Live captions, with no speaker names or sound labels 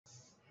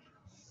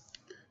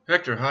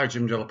Hector, hi,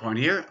 Jim Delapine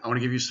here. I want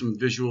to give you some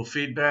visual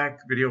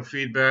feedback, video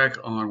feedback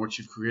on what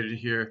you've created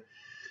here.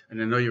 And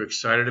I know you're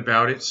excited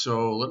about it,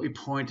 so let me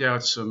point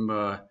out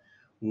some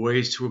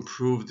ways to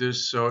improve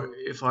this. So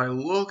if I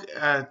look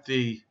at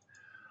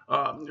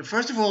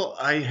first of all,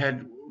 I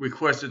had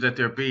requested that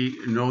there be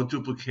no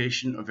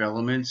duplication of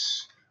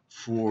elements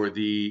for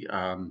the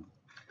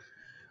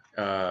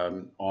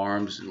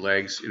arms and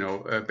legs,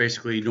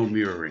 basically no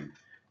mirroring.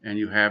 And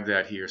you have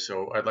that here.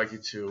 So I'd like you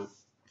to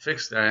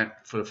fix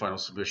that for the final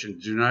submission.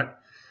 Do not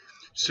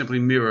simply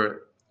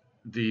mirror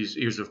these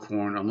ears of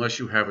corn unless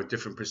you have a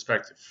different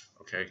perspective.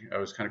 Okay, I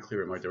was kind of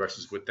clear in my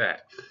directions with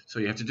that. So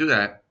you have to do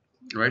that,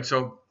 right?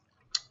 So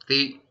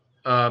the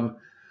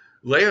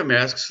layer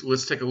masks,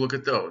 let's take a look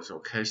at those.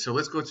 Okay, so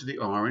let's go to the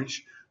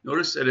orange.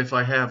 Notice that if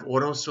I have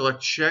auto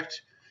select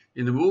checked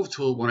in the move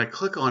tool, when I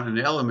click on an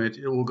element,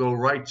 it will go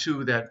right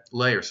to that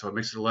layer. So it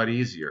makes it a lot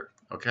easier.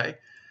 Okay,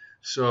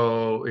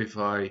 so if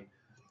I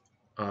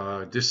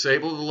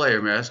disable the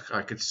layer mask,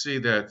 I could see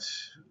that,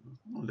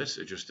 oh, that's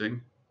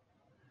interesting.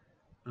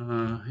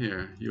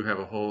 Here, you have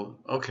a whole,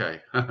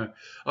 okay. All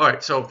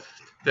right, so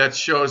that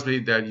shows me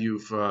that you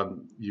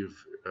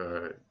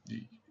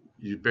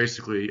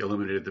basically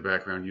eliminated the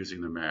background using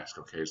the mask,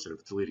 okay, instead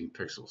of deleting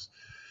pixels.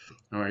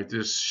 All right,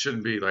 this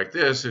shouldn't be like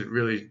this.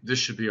 This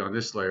should be on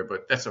this layer,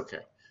 but that's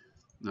okay.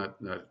 Not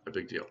a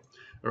big deal.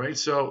 All right,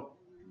 so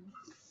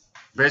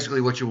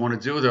basically what you want to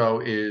do though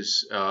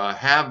is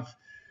have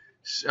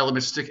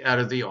elements stick out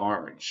of the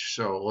orange.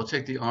 So we'll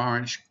take the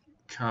orange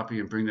copy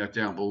and bring that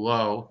down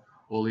below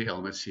all the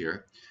elements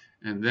here.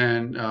 And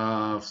then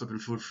flipping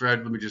food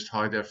Fred, let me just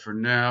hide that for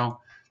now.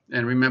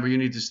 And remember, you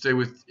need to stay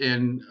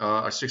within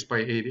a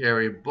 6x8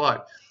 area,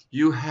 but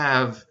you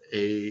have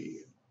a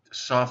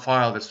SAW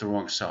file that's the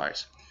wrong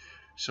size.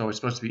 So it's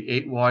supposed to be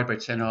 8 wide by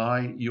 10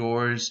 high.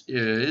 Yours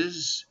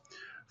is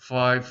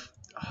 5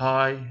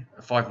 high,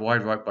 5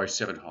 wide by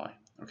 7 high.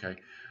 Okay.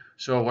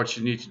 So what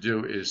you need to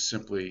do is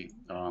simply,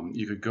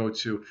 you could go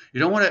to, you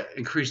don't want to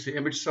increase the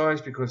image size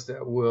because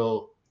that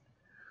will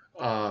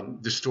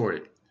distort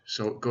it.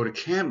 So go to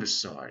canvas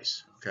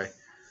size, okay?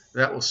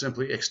 That will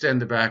simply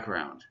extend the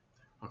background,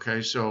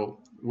 okay? So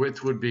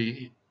width would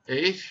be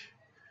 8,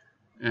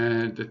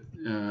 and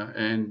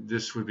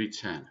this would be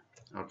 10,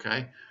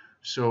 okay?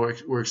 So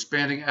we're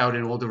expanding out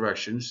in all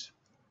directions,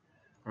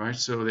 right?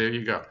 So there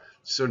you go.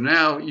 So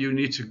now you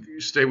need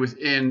to stay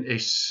within a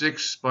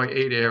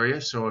 6x8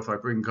 area. So if I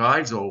bring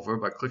guides over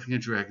by clicking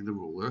and dragging the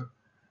ruler,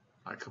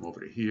 I come over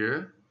to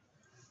here,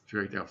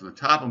 drag down from the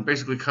top. I'm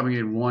basically coming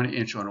in 1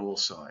 inch on all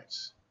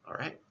sides. All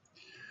right.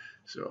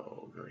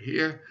 So go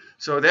here.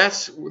 So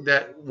that's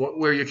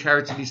where your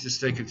character needs to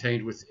stay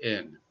contained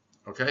within.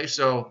 Okay.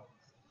 So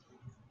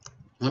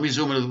let me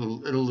zoom in a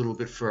little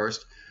bit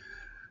first.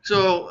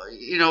 So,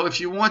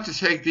 if you want to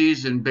take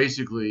these and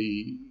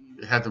basically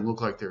have them look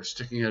like they're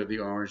sticking out of the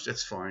orange,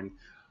 that's fine.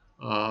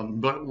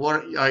 But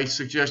what I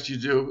suggest you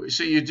do,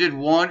 so you did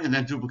one and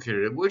then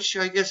duplicated it, which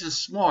I guess is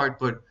smart,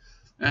 but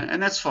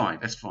and that's fine.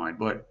 That's fine.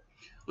 But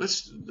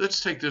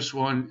let's take this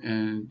one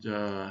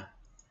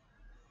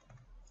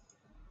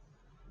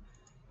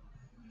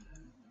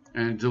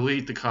and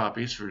delete the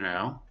copies for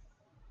now.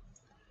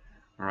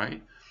 All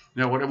right.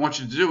 Now what I want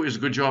you to do is a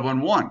good job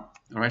on one.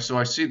 All right. So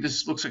I see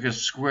this looks like a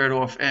squared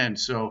off end.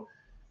 So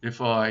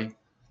if I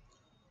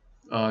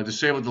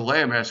disable the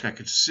layer mask, I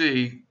could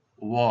see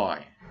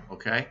why.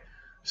 Okay.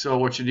 So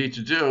what you need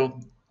to do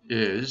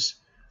is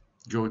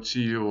go to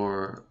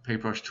your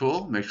paintbrush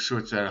tool, make sure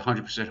it's at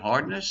 100%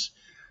 hardness,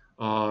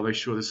 make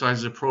sure the size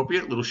is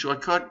appropriate. Little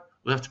shortcut,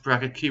 left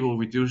bracket key will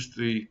reduce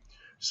the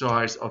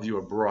size of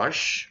your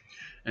brush.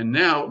 And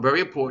now, very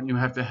important, you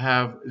have to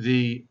have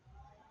the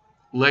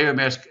layer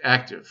mask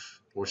active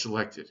or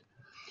selected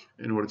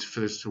in order for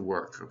this to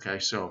work. Okay,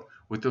 so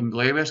with the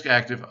layer mask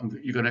active,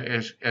 you're going to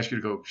ask you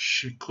to go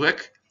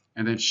click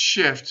and then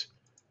shift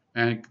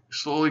and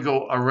slowly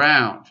go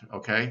around.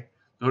 Okay,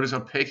 notice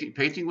I'm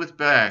painting with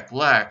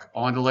black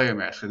on the layer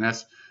mask, and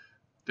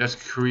that's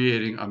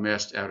creating a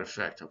masked out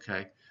effect.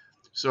 Okay,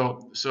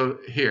 so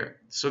here,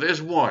 so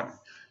there's one.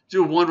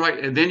 Do one right,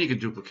 and then you can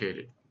duplicate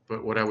it.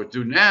 But what I would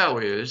do now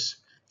is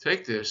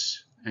take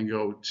this and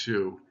go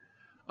to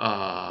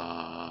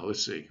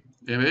let's see,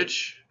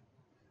 image.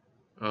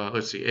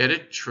 Let's see,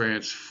 edit,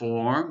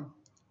 transform,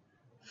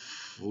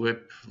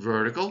 flip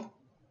vertical,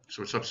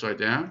 so it's upside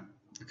down.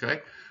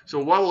 Okay. So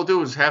what we'll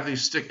do is have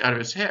these stick out of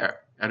his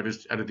hair, out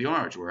of the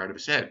orange, or out of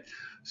his head.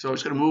 So I'm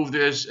just going to move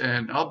this,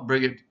 and I'll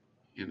bring it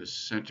in the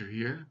center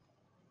here.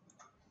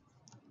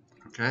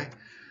 Okay.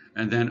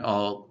 And then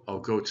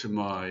I'll go to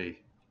my.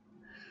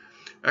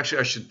 Actually,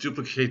 I should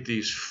duplicate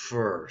these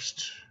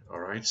first. All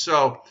right.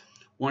 So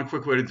one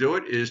quick way to do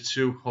it is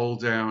to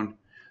hold down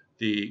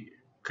the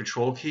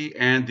Control key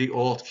and the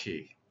Alt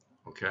key.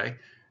 Okay.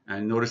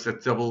 And notice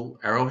that double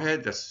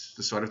arrowhead, that's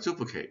the sort of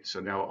duplicate.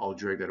 So now I'll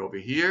drag that over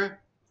here,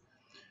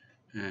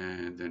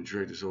 and then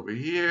drag this over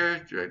here,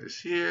 drag this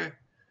here,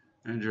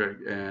 and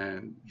drag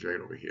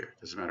it over here.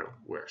 Doesn't matter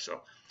where.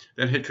 So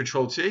then hit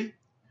Control T,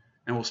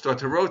 and we'll start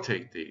to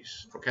rotate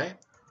these. Okay.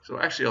 So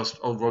actually,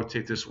 I'll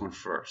rotate this one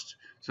first.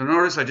 So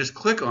notice I just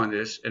click on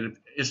this, and it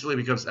instantly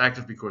becomes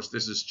active because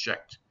this is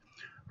checked.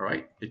 All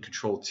right, hit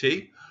Control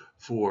T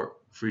for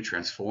free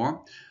transform.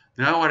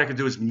 Now what I can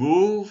do is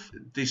move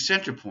the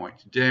center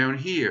point down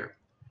here,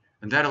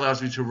 and that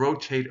allows me to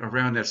rotate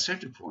around that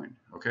center point.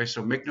 Okay,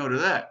 so make note of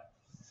that.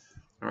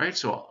 All right,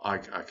 so I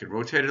can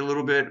rotate it a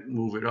little bit,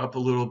 move it up a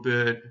little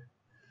bit.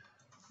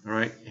 All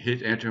right,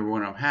 hit Enter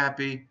when I'm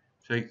happy.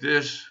 Take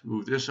this,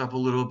 move this up a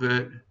little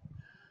bit.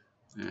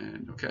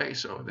 And okay,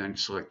 so then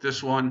select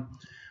this one.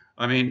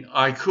 I mean,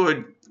 I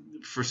could,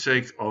 for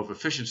sake of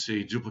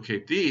efficiency,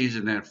 duplicate these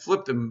and then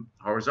flip them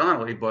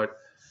horizontally, but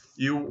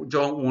you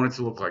don't want it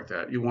to look like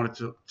that. You want it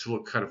to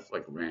look kind of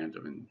like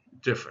random and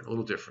different, a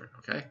little different,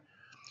 okay?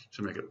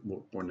 To make it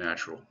more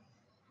natural.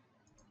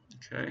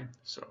 Okay,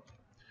 so,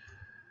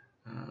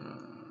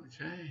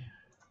 okay.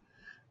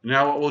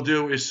 Now what we'll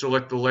do is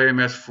select the layer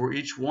mask for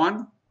each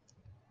one.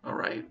 All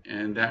right,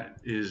 and that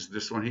is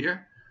this one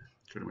here.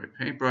 Go to my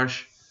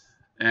paintbrush.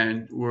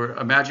 And we're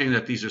imagining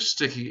that these are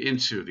sticking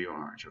into the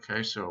orange,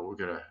 okay? So we're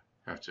going to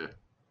have to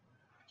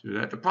do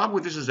that. The problem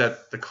with this is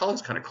that the color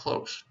is kind of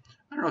close.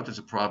 I don't know if there's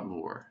a problem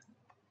or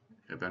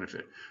a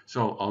benefit.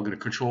 So I'm going to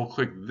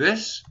Control-click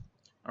this,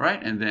 all right?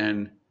 And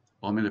then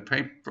I'm in the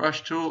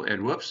paintbrush tool,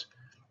 and whoops,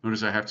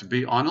 notice I have to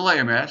be on the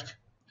layer mask,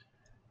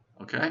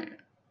 okay?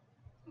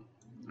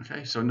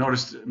 Okay, so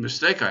notice the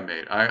mistake I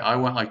made. I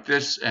went like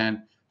this,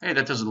 and hey,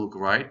 that doesn't look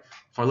right.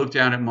 If I look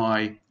down at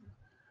my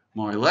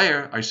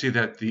layer, I see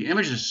that the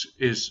image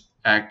is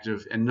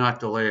active and not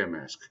the layer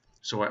mask.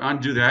 So I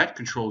undo that,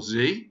 Control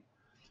Z,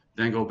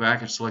 then go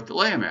back and select the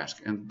layer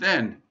mask, and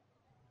then,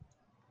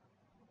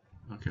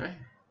 okay,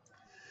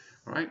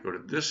 all right, go to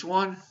this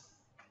one,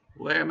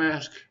 layer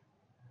mask.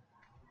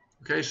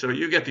 Okay, so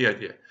you get the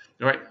idea.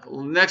 All right,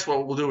 next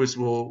what we'll do is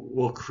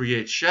we'll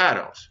create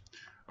shadows.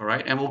 All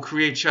right, and we'll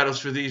create shadows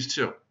for these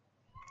too.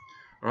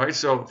 All right,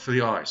 so for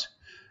the eyes.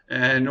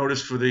 And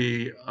notice for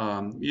the,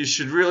 you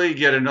should really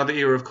get another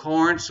ear of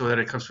corn so that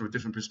it comes from a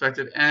different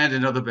perspective, and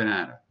another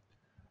banana.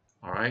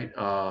 All right,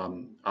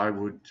 I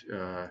would,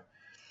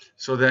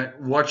 so that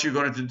what you're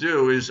going to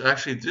do is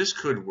actually this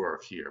could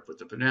work here, but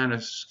the banana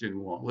skin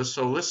won't.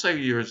 So let's say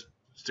you're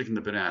sticking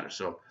the banana.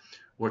 So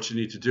what you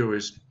need to do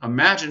is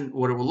imagine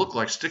what it will look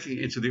like sticking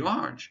into the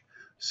orange.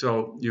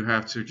 So you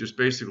have to just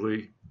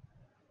basically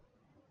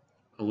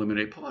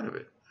eliminate part of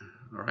it.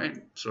 All right,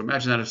 so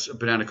imagine that a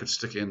banana could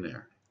stick in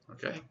there.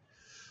 Okay,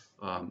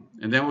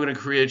 and then we're going to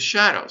create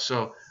shadows.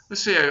 So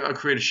let's say I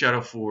create a shadow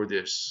for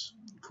this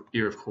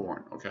ear of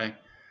corn. Okay,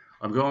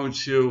 I'm going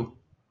to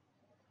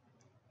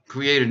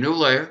create a new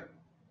layer,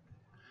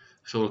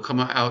 so it'll come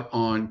out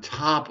on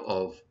top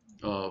of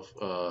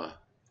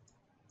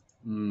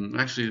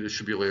actually there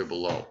should be a layer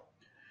below.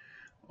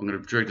 I'm going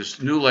to drag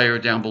this new layer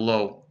down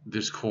below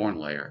this corn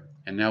layer,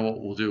 and now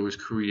what we'll do is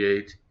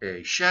create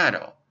a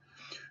shadow.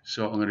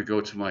 So I'm going to go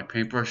to my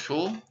paintbrush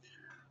tool.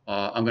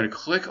 I'm going to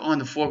click on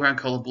the foreground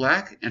color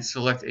black and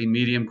select a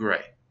medium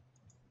gray.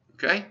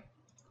 Okay?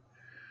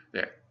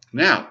 There.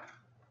 Now,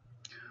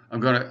 I'm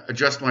going to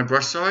adjust my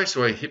brush size,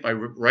 so I hit my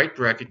right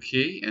bracket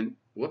key, and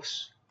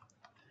whoops,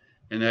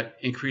 and that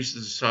increases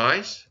the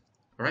size.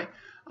 All right?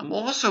 I'm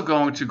also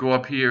going to go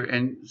up here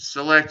and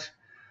select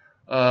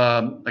like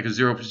a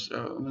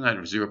 0%, not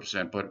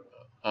 0%, but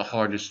a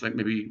hardness, like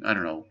maybe, I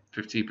don't know,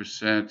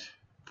 15%,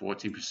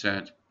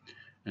 14%,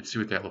 and see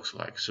what that looks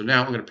like. So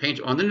now I'm going to paint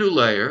on the new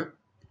layer.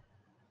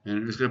 And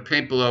I'm just going to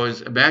paint below,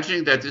 is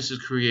imagining that this is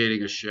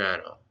creating a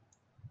shadow.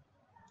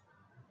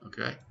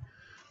 Okay?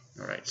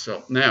 All right,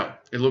 so now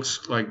it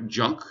looks like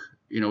junk.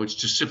 You know, it's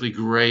just simply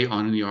gray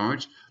on the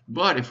orange.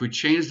 But if we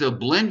change the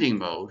blending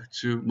mode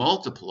to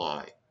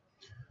multiply,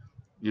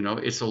 you know,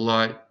 it's a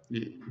lot,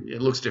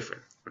 it looks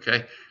different.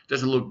 Okay? It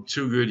doesn't look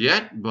too good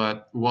yet,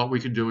 but what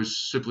we could do is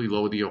simply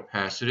lower the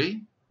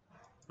opacity.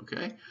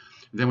 Okay?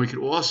 Then we could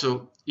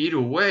also eat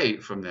away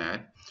from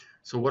that.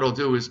 So what I'll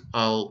do is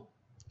I'll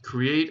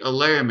create a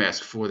layer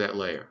mask for that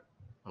layer.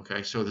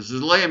 Okay, so this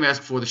is a layer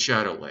mask for the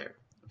shadow layer.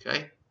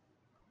 Okay,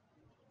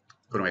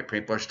 go to my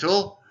paintbrush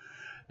tool,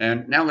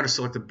 and now I'm going to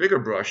select a bigger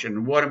brush,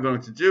 and what I'm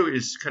going to do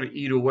is kind of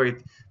eat away.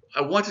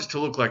 I want this to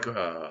look like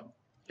a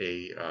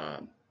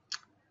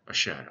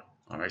shadow.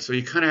 All right, so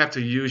you kind of have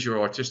to use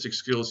your artistic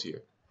skills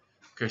here.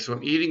 Okay, so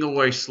I'm eating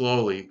away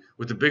slowly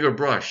with the bigger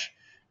brush,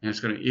 and it's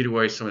going to eat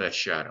away some of that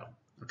shadow.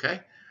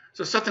 Okay,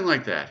 so something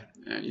like that.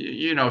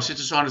 You know, since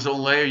it's on its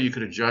own layer, you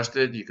can adjust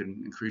it. You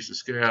can increase the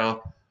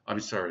scale. I'm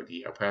sorry,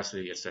 the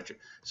opacity, etc.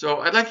 So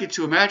I'd like you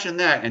to imagine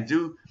that and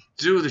do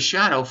the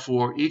shadow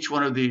for each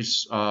one of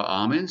these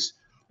almonds.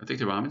 I think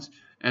they're almonds.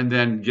 And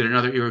then get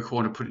another ear of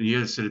corn and put it in here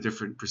to set a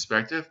different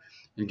perspective,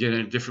 and get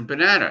a different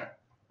banana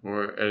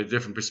or at a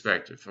different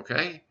perspective.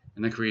 Okay,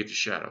 and then create the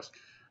shadows.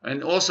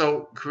 And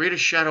also create a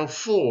shadow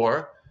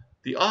for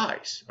the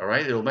eyes. All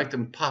right, it'll make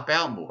them pop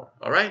out more.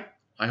 All right.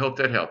 I hope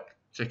that helped.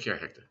 Take care,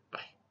 Hector. Bye.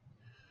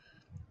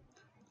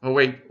 Oh,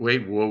 wait,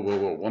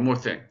 whoa. One more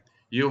thing.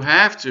 You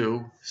have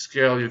to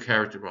scale your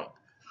character up.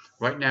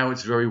 Right now,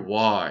 it's very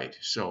wide,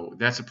 so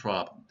that's a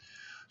problem.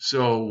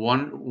 So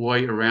one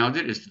way around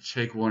it is to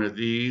take one of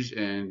these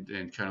and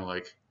kind of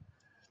like,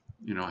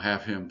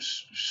 have him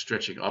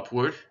stretching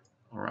upward.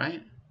 All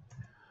right.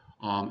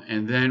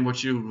 And then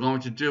what you're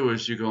going to do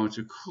is you're going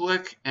to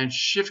click and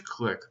shift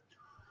click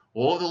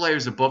all the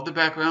layers above the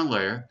background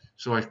layer.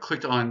 So I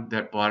clicked on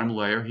that bottom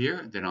layer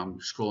here, then I'm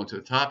scrolling to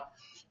the top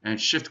and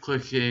shift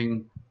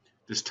clicking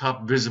this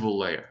top visible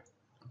layer.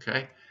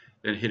 Okay.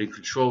 Then hitting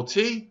Control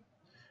T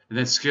and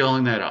then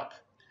scaling that up.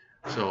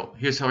 So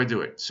here's how I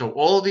do it. So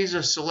all of these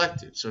are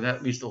selected. So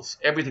that means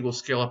everything will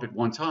scale up at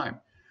one time.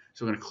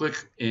 So I'm going to click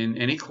in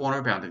any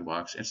corner bounding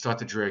box and start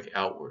to drag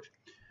outward.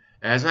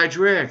 As I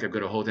drag, I'm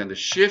going to hold down the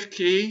Shift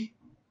key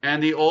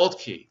and the Alt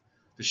key.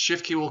 The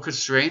Shift key will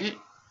constrain it,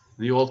 and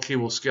the Alt key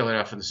will scale it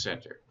out from the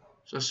center.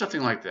 So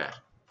something like that.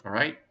 All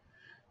right.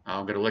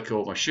 I'm going to let go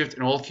of my Shift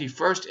and Alt key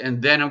first,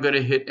 and then I'm going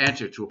to hit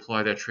Enter to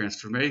apply that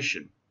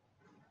transformation.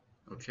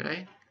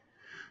 Okay.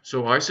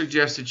 So I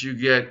suggest that you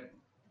get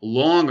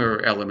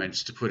longer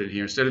elements to put in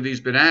here instead of these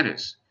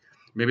bananas.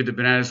 Maybe the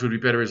bananas would be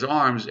better as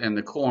arms and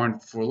the corn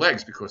for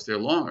legs because they're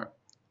longer.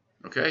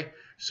 Okay,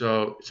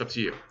 so it's up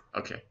to you.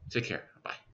 Okay, take care. Bye.